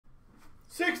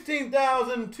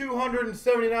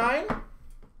$16,279.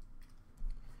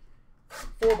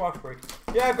 4-box break.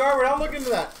 Yeah, Garwood, I'll look into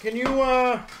that. Can you,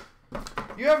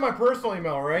 you have my personal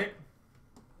email, right?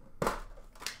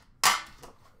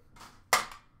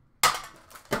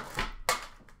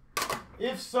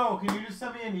 If so, can you just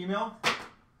send me an email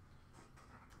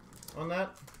on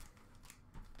that?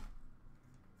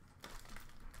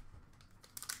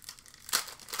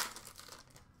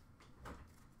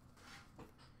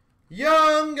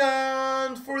 Young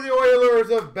Guns for the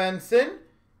Oilers of Benson.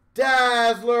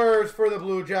 Dazzlers for the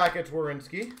Blue Jackets,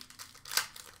 Werenski.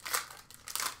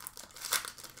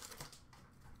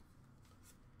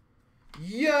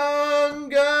 Young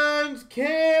Guns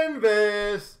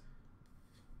Canvas.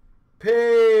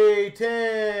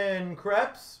 Peyton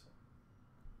Krebs.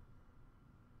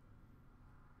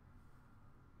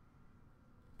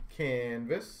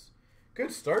 Canvas.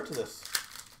 Good start to this.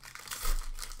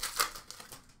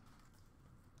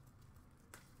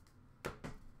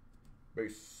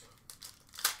 Base.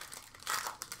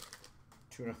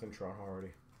 2-0 Toronto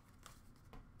already.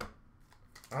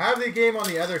 I have the game on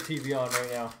the other TV on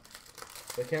right now.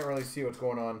 I can't really see what's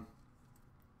going on.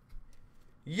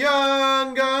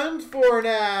 Young Guns for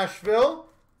Nashville.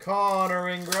 Connor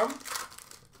Ingram.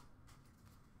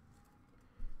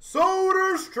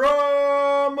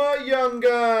 Soderstrom. Young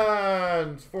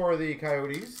Guns for the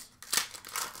Coyotes.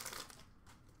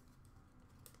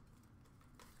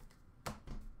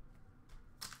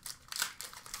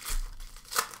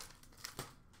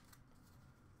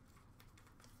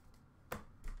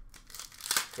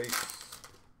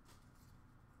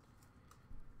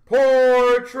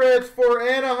 Portraits for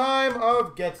Anaheim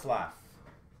of Getzlaf.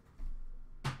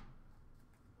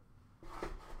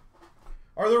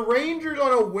 Are the Rangers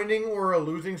on a winning or a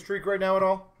losing streak right now at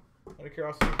all? Out of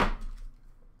curiosity.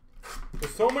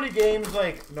 There's so many games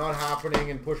like not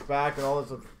happening and pushed back and all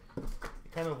this. You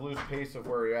kind of lose pace of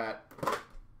where you're at.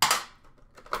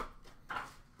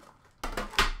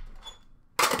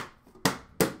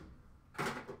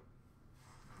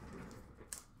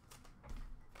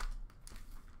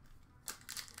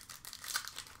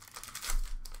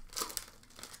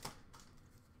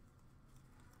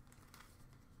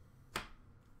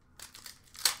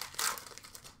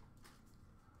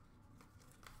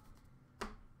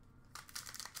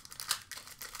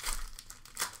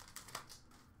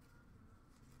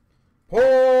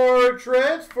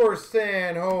 Portraits for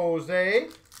San Jose,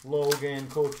 Logan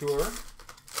Couture.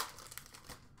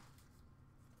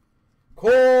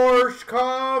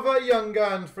 Korshkov, Young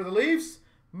Guns for the Leafs.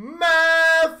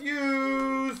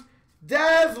 Matthews,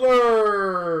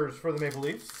 Dazzlers for the Maple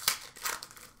Leafs.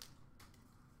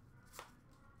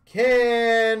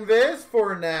 Canvas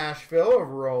for Nashville of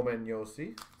Roman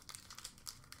Josi.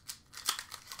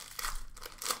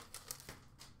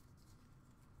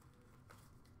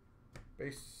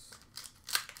 Base.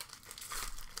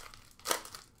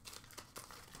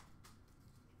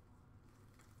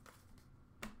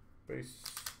 Base.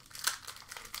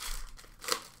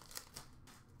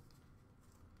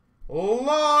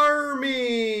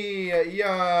 Larmy,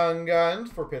 Young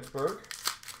Guns for Pittsburgh.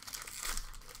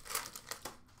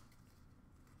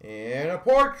 And a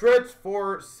portraits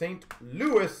for St.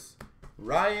 Louis,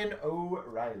 Ryan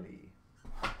O'Reilly.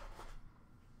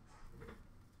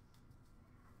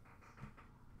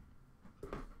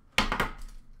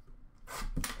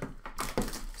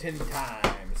 Tin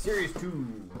time, Series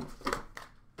 2.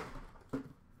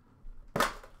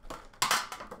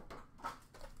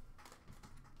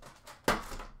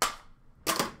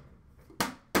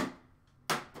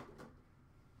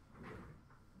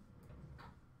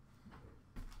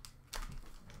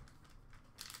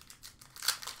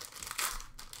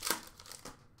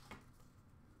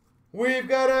 We've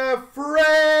got a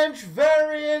French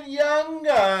variant Young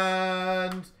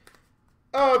Guns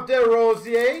of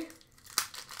DeRosier.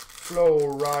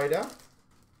 Florida.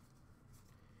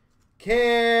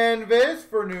 Canvas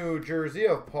for New Jersey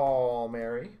of Paul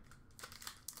Mary.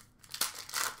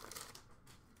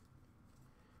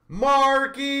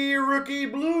 Marquee Rookie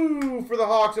Blue for the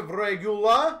Hawks of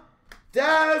Regula.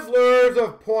 Dazzlers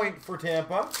of Point for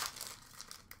Tampa.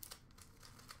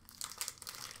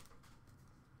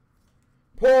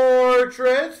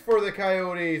 Portraits for the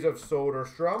Coyotes of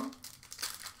Soderstrom.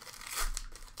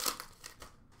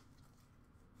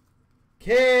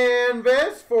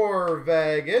 Canvas for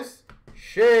Vegas,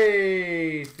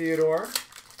 Shea Theodore.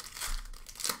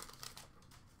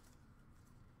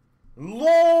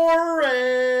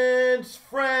 Lawrence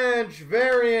French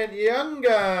variant Young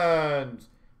Guns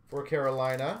for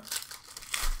Carolina.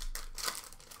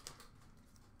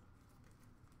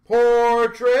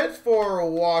 Portraits for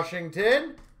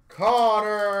Washington,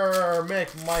 Connor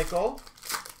McMichael.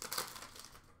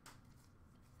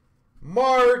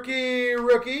 Marquee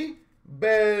rookie,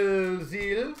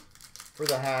 Belzile for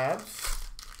the Habs.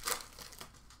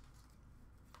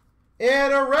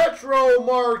 And a retro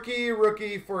marquee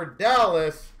rookie for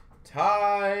Dallas,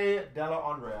 Ty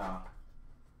Dellandrea.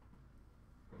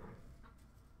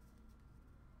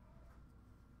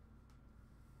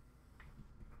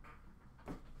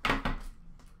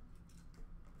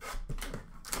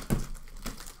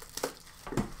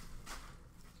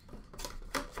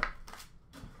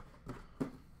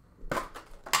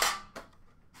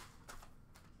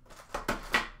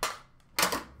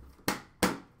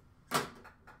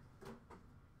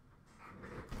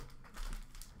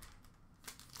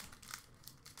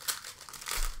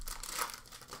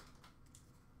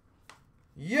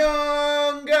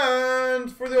 Young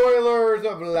Guns for the Oilers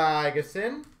of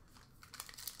Lagesson.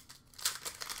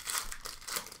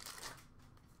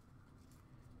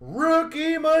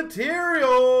 Rookie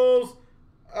Materials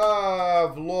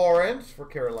of Lawrence for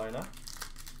Carolina.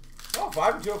 Oh,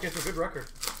 5-2. Okay, so good record.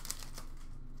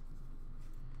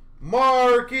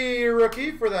 Marquee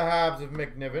rookie for the Habs of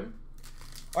McNiven.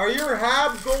 Are your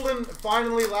Habs Golden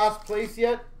finally last place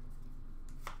yet?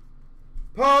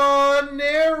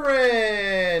 Panarin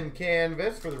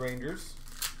canvas for the Rangers.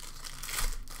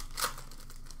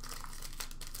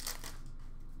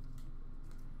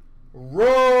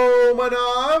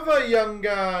 Romanov Young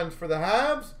Guns for the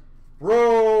Habs.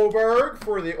 Broberg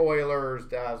for the Oilers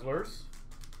Dazzlers.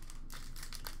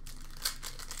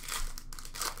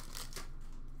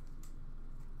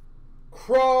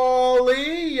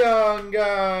 Crawley Young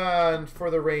Guns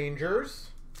for the Rangers.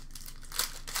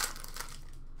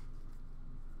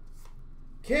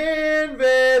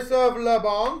 Canvas of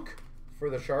LeBlanc for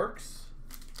the Sharks.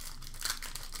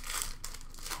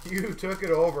 You took it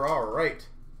over. All right.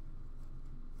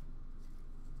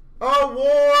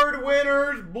 Award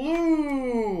winners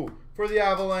blue for the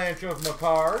Avalanche of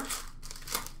Makar.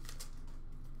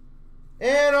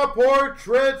 And a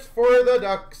portraits for the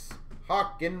Ducks,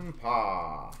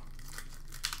 Hakanpää.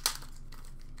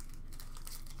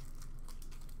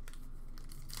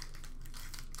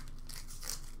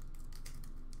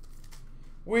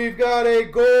 We've got a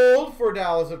gold for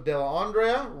Dallas of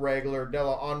Dellandrea, regular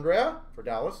Dellandrea for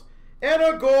Dallas, and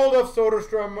a gold of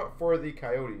Soderstrom for the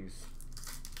Coyotes.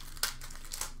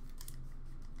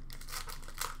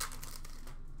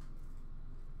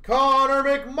 Connor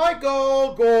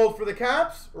McMichael, gold for the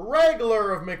Caps,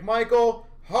 regular of McMichael,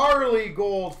 Harley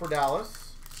gold for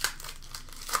Dallas.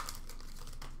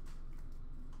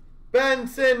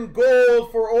 Benson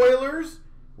gold for Oilers,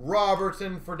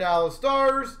 Robertson for Dallas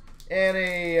Stars, and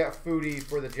a Foodie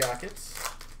for the Jackets.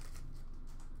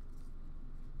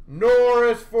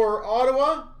 Norris for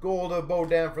Ottawa. Gold of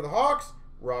Baudin for the Hawks.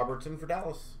 Robertson for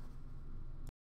Dallas.